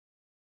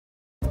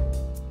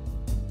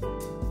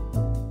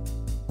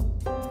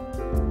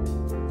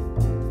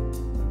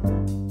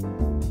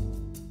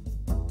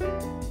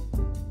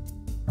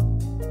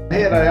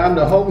here I am,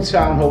 the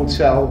hometown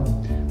hotel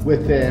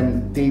with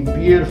the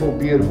beautiful,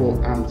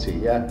 beautiful auntie.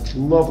 Yeah,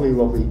 lovely,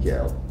 lovely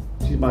girl.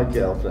 She's my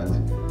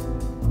girlfriend.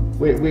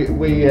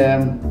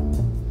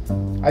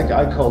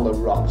 I call her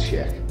rock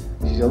chick.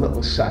 She's a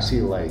little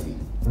sassy lady.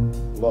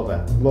 Love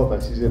her, love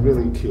her. She's a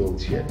really cool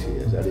chick. She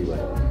is. Anyway.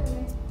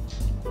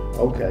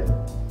 Okay.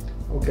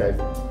 Okay.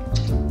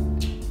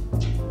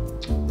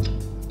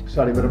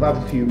 Sorry, but I've had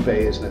a few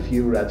beers and a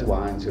few red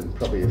wines and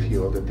probably a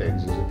few other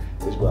things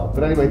as well.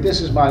 But anyway,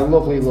 this is my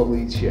lovely,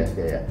 lovely chick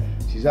here.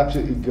 She's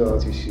absolutely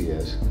gorgeous, she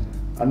is.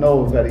 I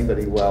know her very,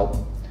 very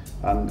well.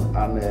 And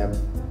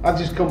I've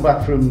just come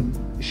back from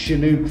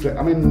Chinook.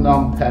 I'm in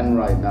Phnom Penh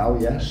right now,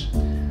 yes.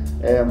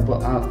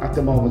 But at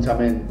the moment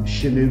I'm in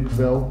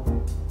Chinookville.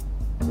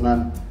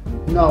 And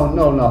no, I'm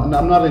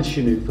not in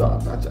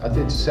Chinookville. I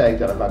did say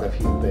that I've had a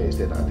few beers,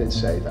 didn't I? I did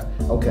say that.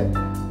 Okay.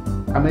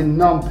 I'm in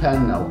Phnom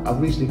Penh now. I've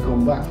recently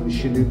come back from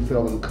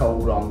Chinookville and Koh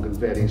Rong and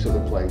various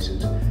other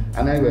places.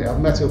 And anyway,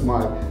 I've met up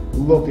my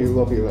lovely,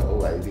 lovely little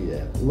lady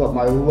here. Look,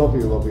 my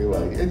lovely, lovely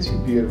lady. Isn't she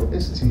beautiful?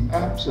 Isn't she?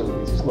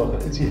 Absolutely, just love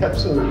it. Isn't she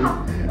absolutely?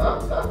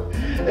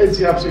 Isn't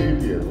she absolutely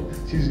beautiful?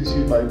 She's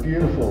my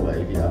beautiful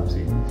lady,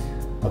 auntie.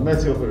 I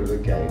met up with her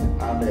again,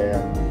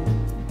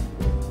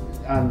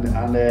 and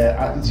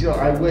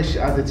I wish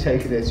I'd have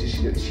taken her to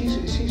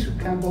she's from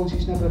Cambodia.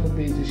 She's never ever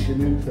been to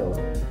Chinookville.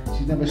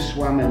 She's never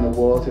swam in the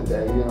water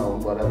there, you know,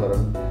 and whatever.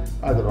 And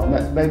I don't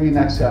know, maybe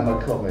next time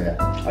I come here,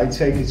 I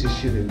take her to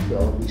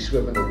Chinookville and we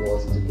swim in the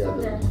water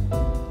together.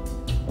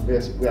 And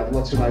we have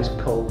lots of nice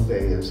cold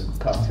beers and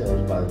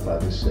cocktails by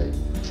the sea.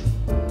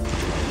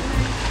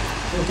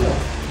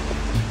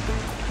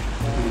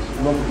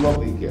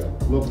 Lovely girl,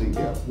 lovely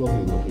girl,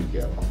 lovely, lovely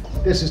girl.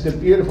 This is the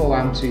beautiful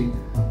auntie.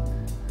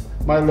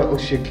 My little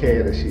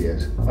Shakira, she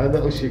is. My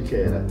little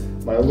Shakira.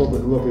 My lovely,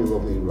 lovely,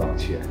 lovely rock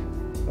chick.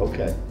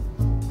 Okay,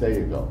 there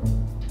you go.